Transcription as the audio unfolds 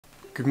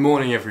Good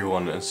morning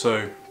everyone, and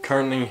so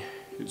currently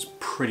it's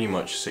pretty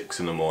much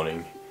 6 in the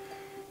morning.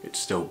 It's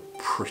still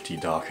pretty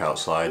dark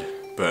outside,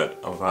 but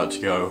I'm about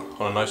to go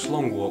on a nice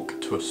long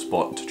walk to a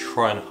spot to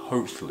try and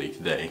hopefully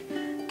today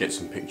get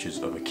some pictures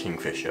of a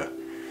kingfisher.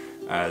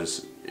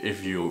 As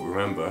if you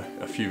remember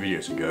a few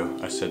videos ago,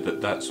 I said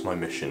that that's my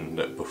mission,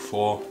 that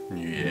before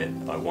New Year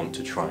I want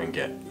to try and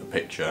get a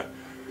picture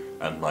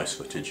and nice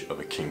footage of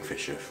a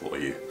kingfisher for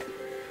you.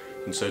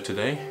 And so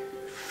today,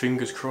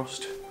 fingers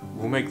crossed,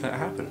 we'll make that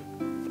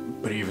happen.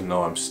 But even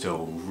though I'm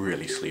still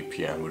really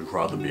sleepy and would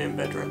rather be in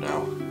bed right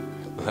now,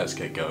 let's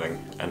get going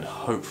and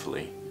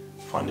hopefully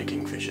find a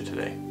kingfisher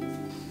today.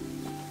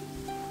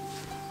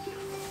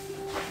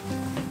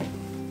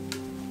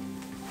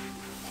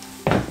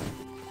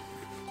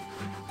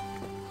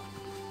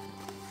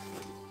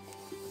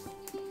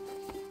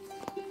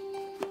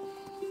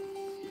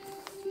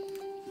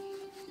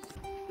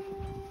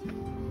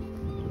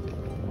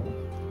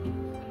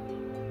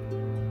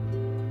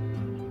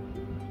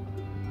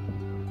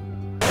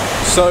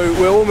 So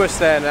we're almost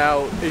there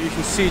now. If you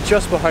can see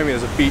just behind me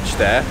there's a beach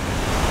there,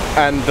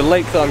 and the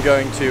lake that I'm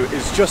going to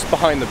is just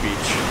behind the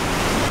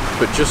beach.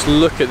 But just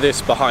look at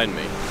this behind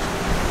me.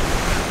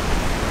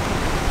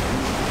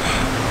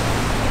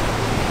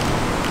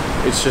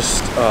 It's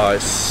just,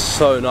 it's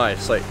so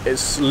nice. Like,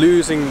 it's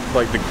losing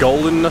like the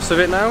goldenness of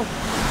it now.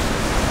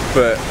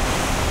 But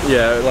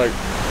yeah,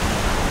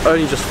 like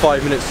only just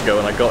 5 minutes ago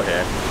when I got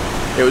here,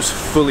 it was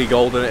fully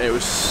golden. It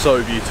was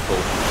so beautiful.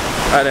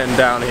 And then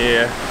down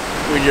here,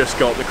 we just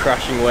got the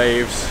crashing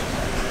waves,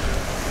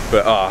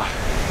 but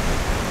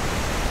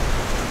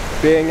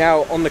being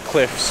out on the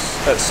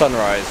cliffs at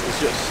sunrise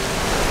is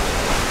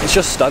it's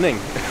just stunning.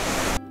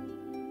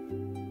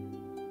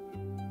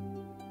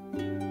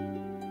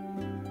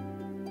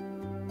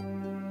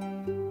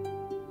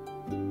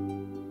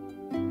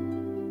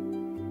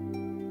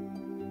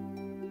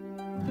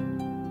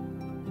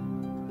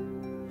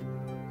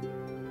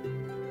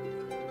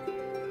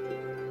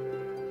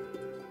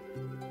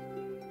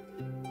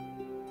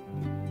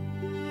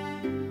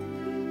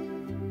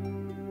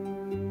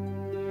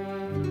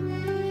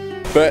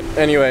 But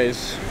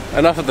anyways,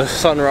 enough of the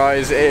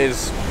sunrise. It is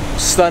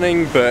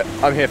stunning, but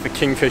I'm here for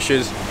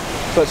kingfishers.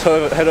 So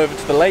let's head over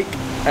to the lake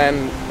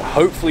and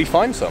hopefully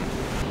find some.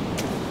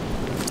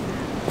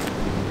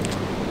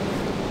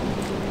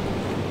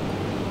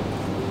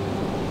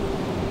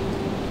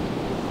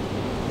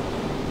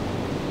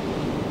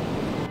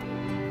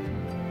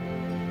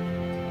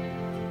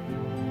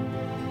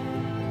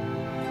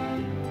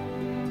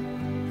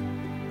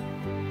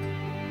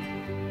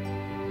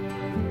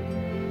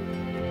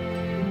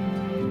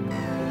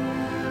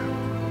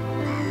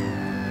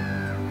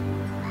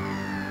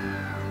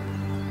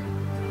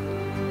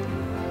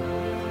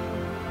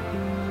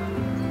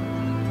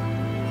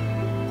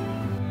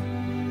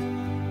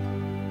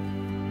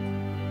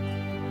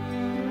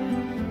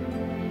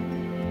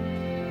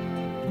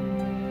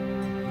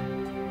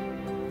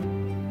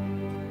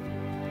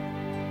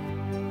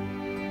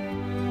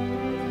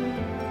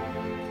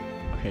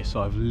 Okay,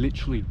 so I've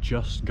literally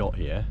just got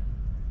here,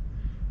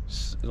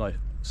 like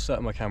set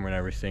up my camera and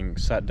everything,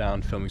 sat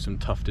down filming some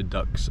tufted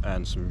ducks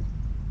and some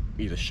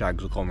either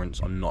shags or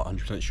cormorants, I'm not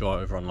 100% sure,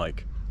 over on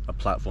like a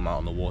platform out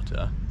on the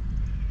water.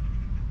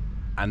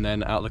 And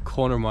then out of the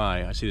corner of my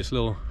eye, I see this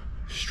little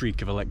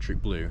streak of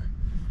electric blue.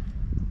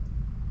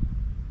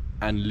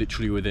 And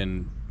literally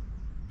within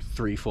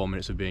 3-4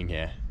 minutes of being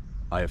here,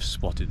 I have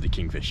spotted the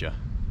kingfisher.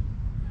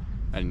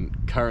 And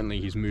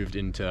currently he's moved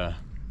into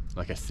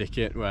like a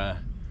thicket where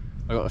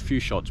I got a few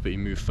shots, but he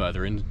moved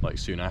further in like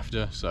soon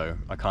after, so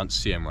I can't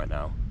see him right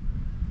now.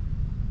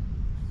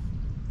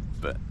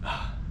 But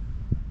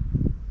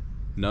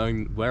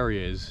knowing where he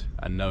is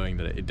and knowing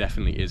that it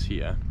definitely is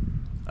here,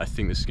 I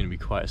think this is going to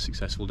be quite a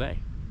successful day.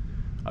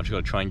 I've just got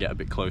to try and get a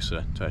bit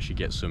closer to actually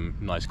get some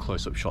nice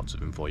close-up shots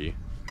of him for you.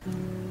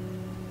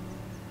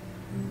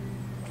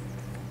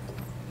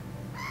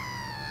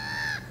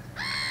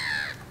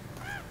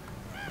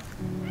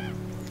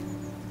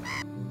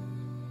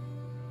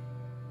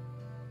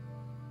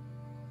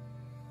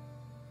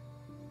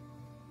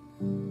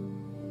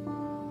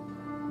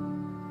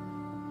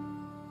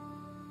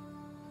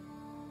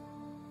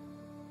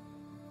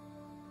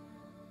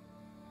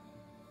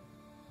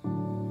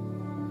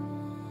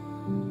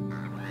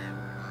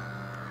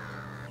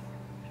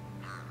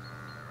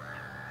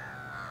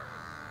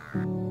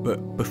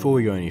 But before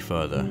we go any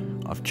further,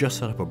 I've just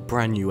set up a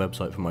brand new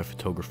website for my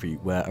photography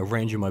where a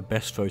range of my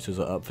best photos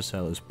are up for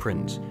sale as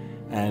prints,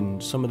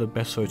 and some of the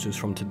best photos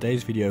from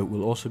today's video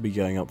will also be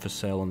going up for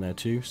sale on there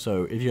too,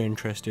 so if you're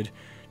interested,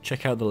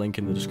 check out the link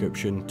in the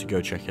description to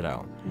go check it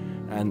out.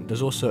 And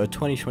there's also a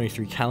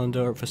 2023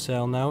 calendar up for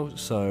sale now,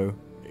 so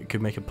it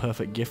could make a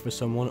perfect gift for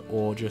someone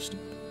or just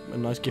a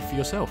nice gift for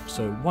yourself,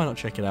 so why not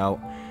check it out.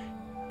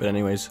 But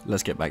anyways,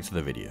 let's get back to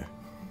the video.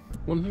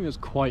 One thing that's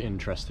quite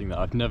interesting that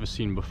I've never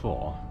seen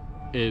before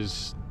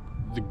is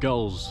the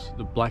gulls,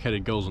 the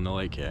black-headed gulls on the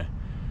lake here.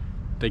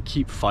 They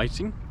keep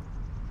fighting,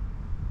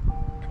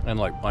 and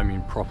like, I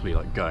mean properly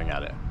like going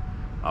at it.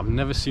 I've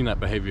never seen that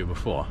behaviour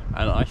before,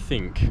 and I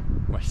think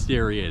my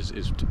theory is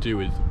to do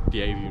with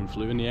the avian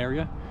flu in the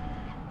area,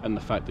 and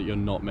the fact that you're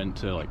not meant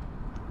to like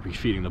be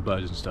feeding the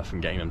birds and stuff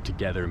and getting them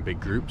together in big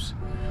groups.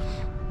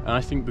 And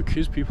I think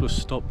because people have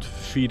stopped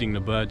feeding the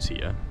birds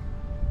here,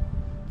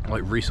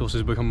 like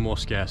resources become more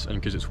scarce, and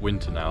because it's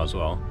winter now as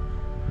well,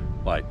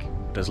 like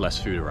there's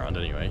less food around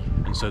anyway,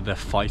 and so they're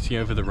fighting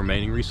over the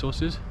remaining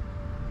resources.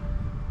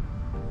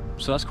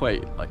 So that's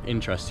quite like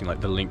interesting,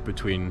 like the link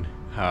between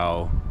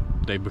how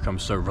they become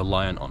so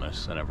reliant on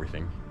us and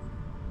everything.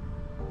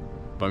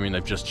 But I mean,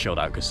 they've just chilled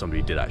out because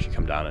somebody did actually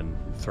come down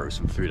and throw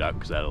some food out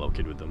because they had a little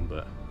kid with them.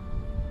 But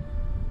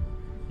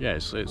yeah,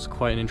 it's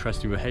quite an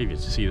interesting behaviour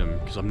to see them,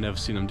 because I've never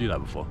seen them do that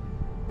before.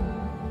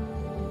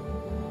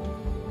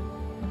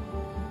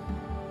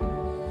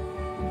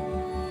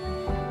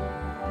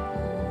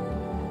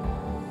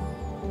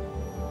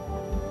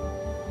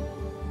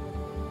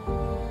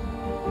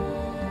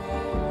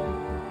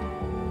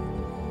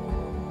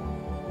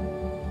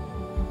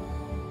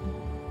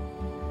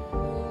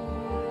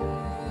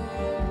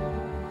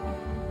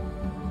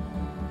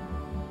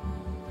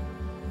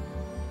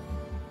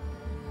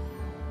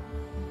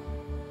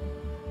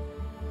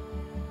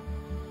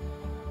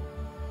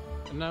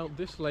 Now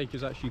this lake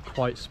is actually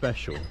quite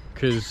special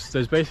because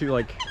there's basically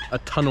like a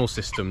tunnel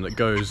system that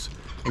goes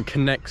and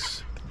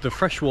connects the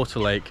freshwater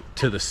lake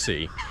to the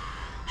sea,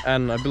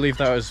 and I believe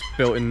that was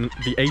built in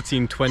the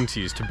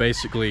 1820s to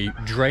basically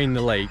drain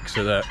the lake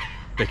so that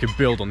they could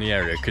build on the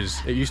area, because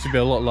it used to be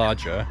a lot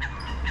larger,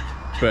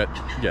 but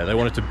yeah, they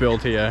wanted to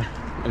build here,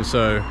 and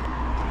so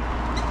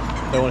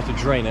they wanted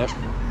to drain it,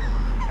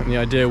 and the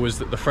idea was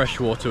that the fresh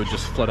water would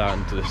just flood out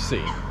into the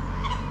sea.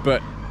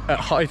 But at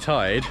high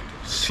tide,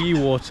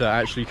 seawater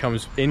actually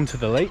comes into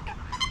the lake,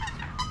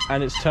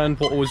 and it's turned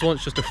what was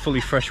once just a fully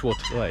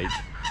freshwater lake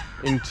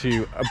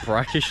into a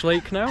brackish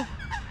lake now,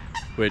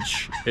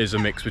 which is a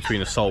mix between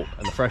the salt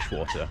and the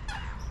freshwater.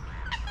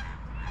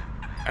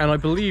 And I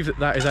believe that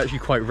that is actually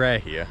quite rare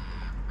here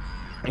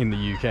in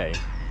the UK,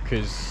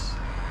 because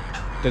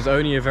there's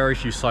only a very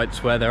few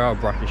sites where there are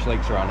brackish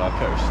lakes around our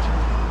coast.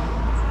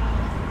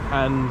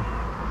 And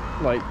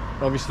like,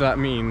 obviously that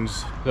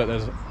means that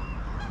there's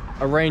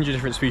a range of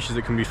different species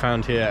that can be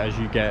found here. As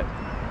you get,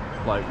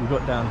 like, we've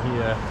got down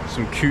here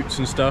some coots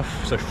and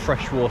stuff, so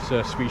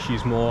freshwater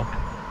species more,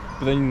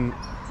 but then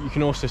you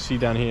can also see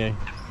down here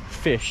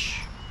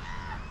fish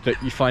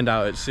that you find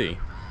out at sea.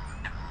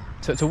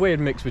 So it's a weird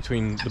mix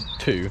between the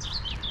two,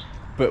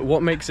 but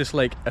what makes this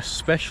lake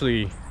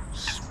especially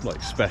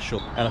like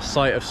special and a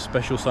site of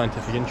special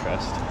scientific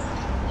interest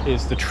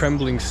is the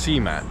trembling sea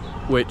mat,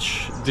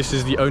 which this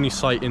is the only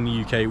site in the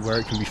UK where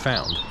it can be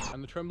found.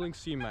 And the trembling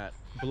sea mat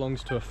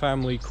belongs to a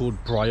family called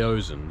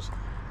bryosans,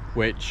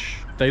 which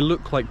they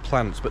look like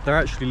plants, but they're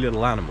actually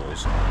little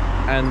animals.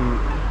 And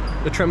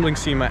the trembling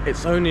sea mat,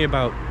 it's only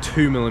about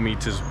 2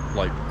 millimeters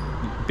like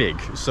big,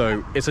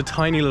 so it's a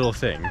tiny little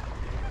thing.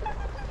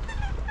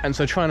 And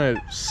so trying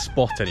to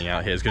spot any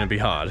out here is going to be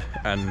hard,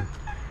 and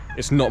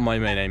it's not my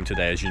main aim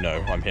today, as you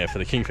know. I'm here for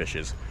the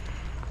kingfishers.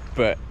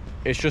 But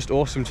it's just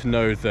awesome to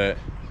know that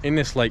in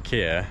this lake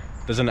here,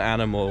 there's an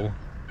animal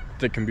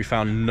that can be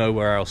found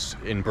nowhere else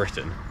in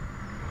Britain.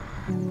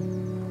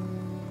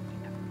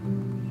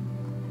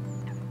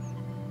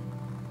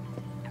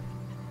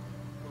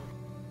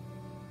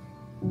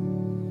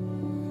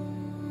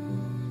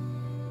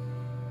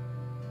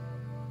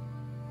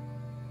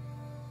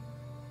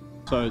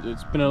 So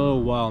it's been a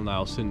little while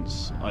now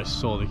since I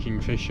saw the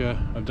kingfisher.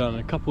 I've done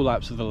a couple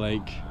laps of the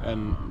lake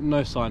and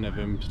no sign of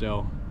him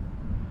still.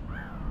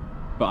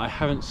 But I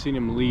haven't seen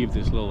him leave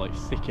this little like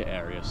thicket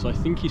area, so I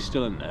think he's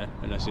still in there,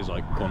 unless he's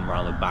like gone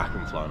around the back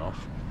and flown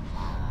off.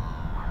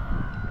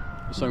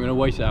 So I'm going to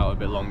wait it out a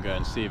bit longer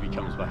and see if he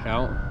comes back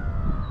out.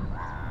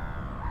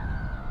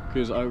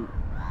 Because I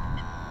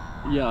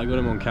got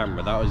him on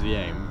camera, that was the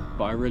aim,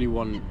 but I really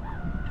want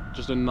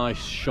just a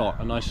nice shot,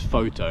 a nice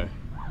photo.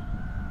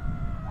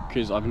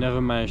 Because I've never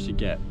managed to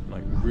get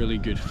like really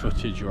good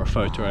footage or a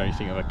photo or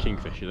anything of a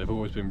kingfisher. They've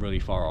always been really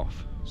far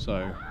off.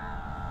 So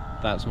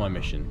that's my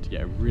mission, to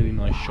get a really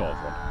nice shot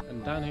of one.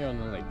 And down here on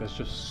the lake there's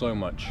just so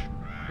much.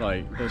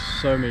 Like, there's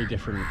so many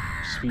different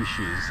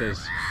species.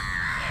 There's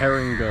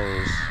herring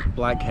gulls,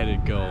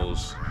 black-headed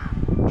gulls,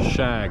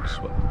 shags,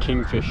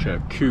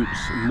 kingfisher, coots,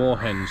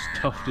 moorhens,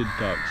 tufted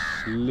ducks,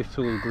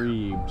 little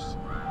grebes,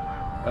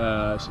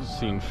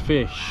 seen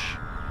fish.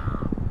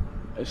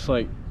 It's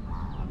like,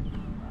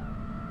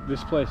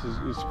 this place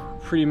is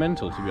pretty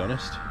mental, to be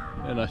honest,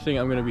 and I think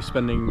I'm going to be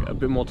spending a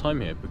bit more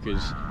time here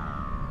because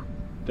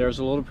there's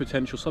a lot of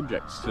potential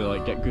subjects to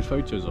like get good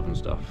photos of and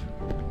stuff,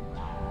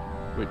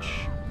 which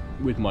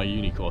with my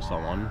uni course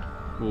I'm on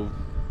will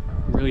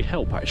really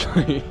help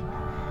actually.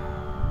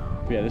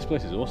 But yeah, this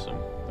place is awesome,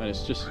 and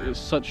it's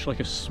such like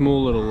a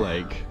small little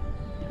lake.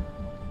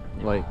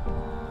 Like,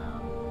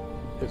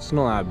 it's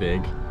not that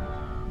big,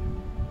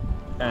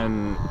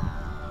 and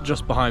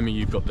just behind me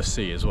you've got the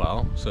sea as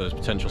well, so there's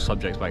potential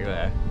subjects back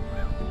there.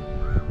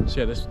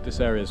 So yeah, this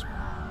area is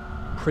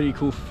pretty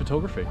cool for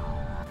photography.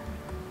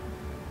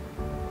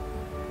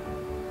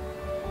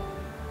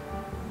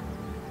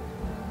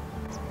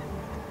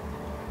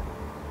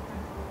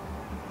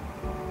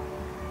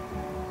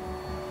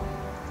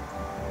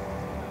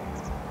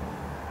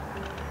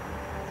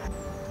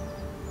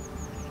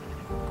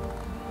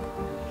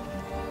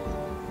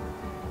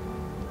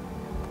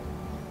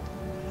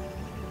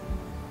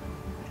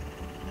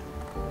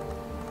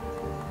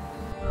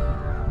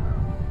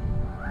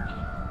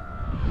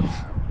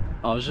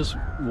 I was just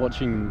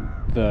watching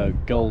the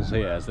gulls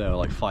here as they were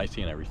like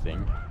fighting and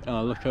everything, and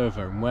I look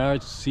over, and where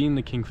I'd seen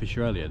the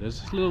kingfisher earlier,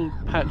 there's this little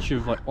patch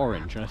of like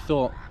orange, and I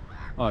thought,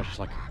 oh, it's just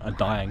like a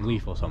dying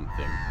leaf or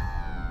something,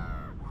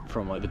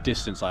 from like the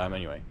distance I am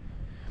anyway.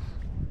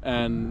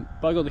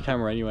 But I got the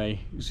camera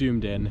anyway,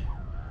 zoomed in,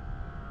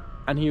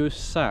 and he was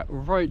sat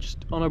right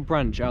just on a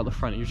branch out the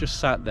front. He was just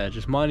sat there,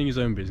 just minding his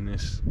own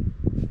business.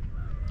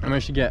 I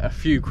managed to get a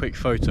few quick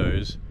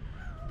photos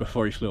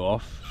before he flew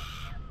off,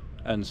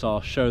 and so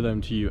I'll show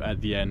them to you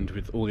at the end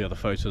with all the other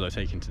photos I've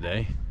taken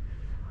today.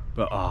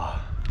 But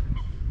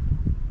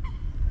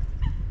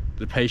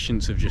the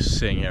patience of just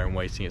sitting here and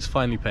waiting, it's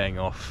finally paying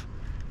off.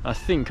 I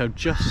think I've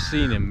just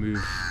seen him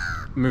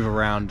move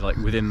around like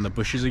within the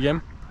bushes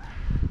again.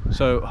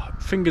 So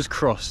fingers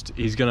crossed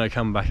he's gonna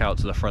come back out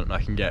to the front and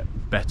I can get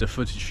better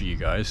footage for you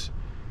guys.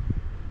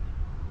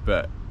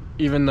 But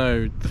even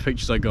though the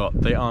pictures I got,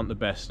 they aren't the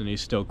best and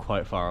he's still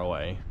quite far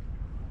away,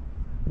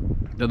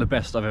 they're the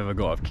best I've ever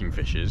got of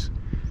kingfishers,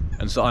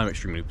 and so I'm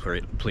extremely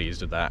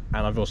pleased with that.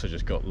 And I've also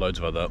just got loads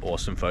of other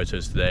awesome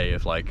photos today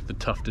of like the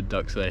tufted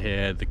ducks that are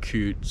here, the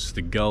coots,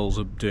 the gulls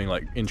are doing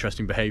like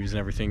interesting behaviours and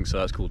everything, so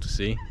that's cool to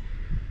see.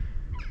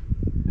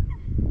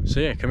 So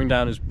yeah, coming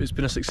down it's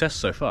been a success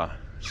so far.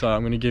 So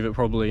I'm going to give it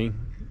probably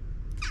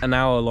an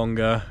hour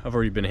longer. I've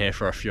already been here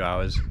for a few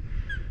hours.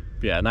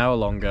 But yeah, an hour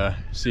longer,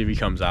 see if he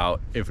comes out.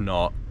 If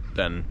not,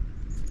 then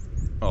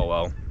oh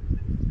well.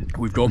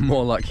 We've got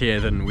more luck here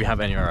than we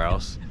have anywhere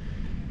else.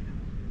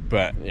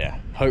 But yeah,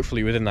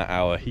 hopefully within that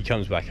hour he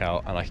comes back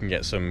out and I can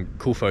get some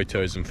cool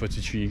photos and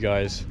footage for you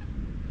guys.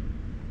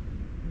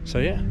 So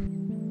yeah.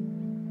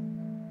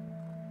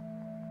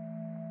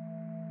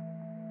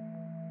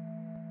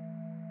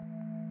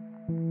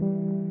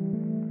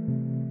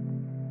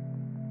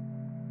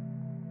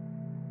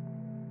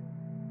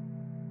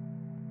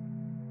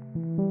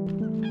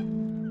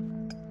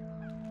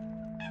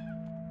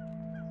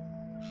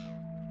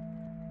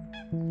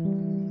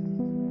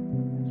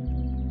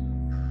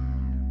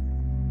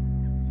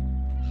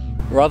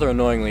 Rather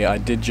annoyingly, I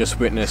did just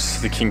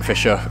witness the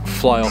kingfisher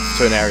fly off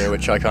to an area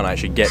which I can't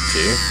actually get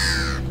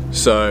to.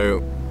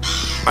 So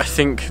I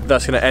think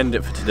that's going to end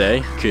it for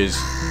today, because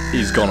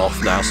he's gone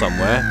off now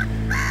somewhere.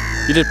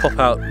 He did pop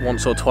out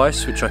once or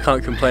twice, which I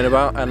can't complain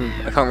about, and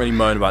I can't really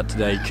moan about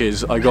today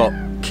because I got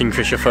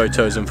kingfisher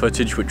photos and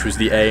footage, which was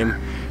the aim,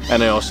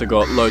 and I also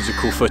got loads of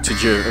cool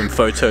footage and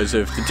photos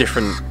of the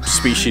different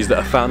species that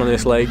are found on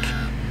this lake.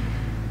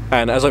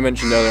 And as I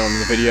mentioned earlier on in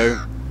the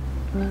video,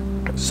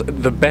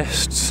 the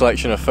best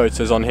selection of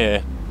photos on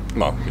here,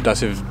 well,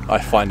 that's if I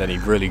find any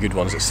really good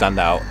ones that stand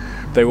out,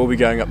 they will be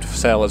going up for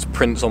sale as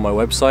prints on my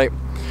website.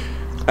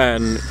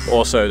 And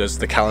also there's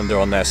the calendar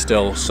on there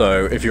still,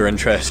 so if you're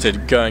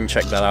interested, go and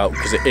check that out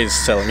because it is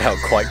selling out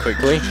quite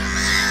quickly.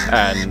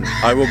 And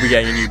I will be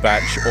getting a new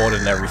batch ordered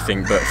and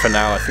everything, but for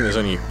now I think there's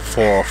only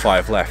 4 or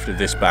 5 left of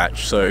this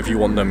batch, so if you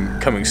want them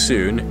coming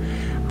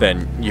soon,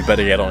 then you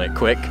better get on it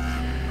quick.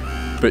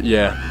 But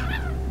yeah,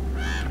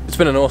 it's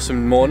been an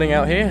awesome morning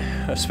out here.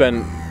 I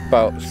spent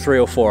about 3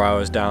 or 4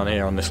 hours down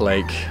here on this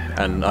lake,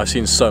 and I've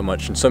seen so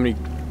much and so many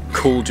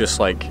cool just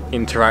like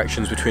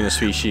interactions between the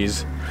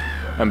species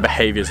and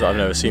behaviours that I've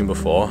never seen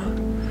before.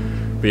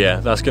 But yeah,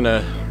 that's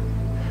gonna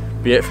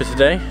be it for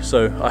today,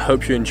 so I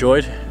hope you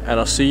enjoyed and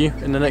I'll see you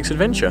in the next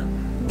adventure.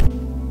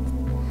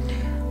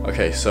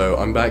 Okay, so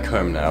I'm back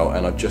home now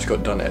and I've just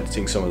got done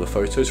editing some of the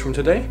photos from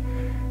today,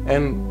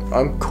 and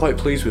I'm quite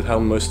pleased with how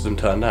most of them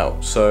turned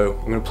out, so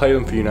I'm going to play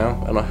them for you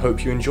now and I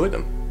hope you enjoy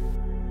them.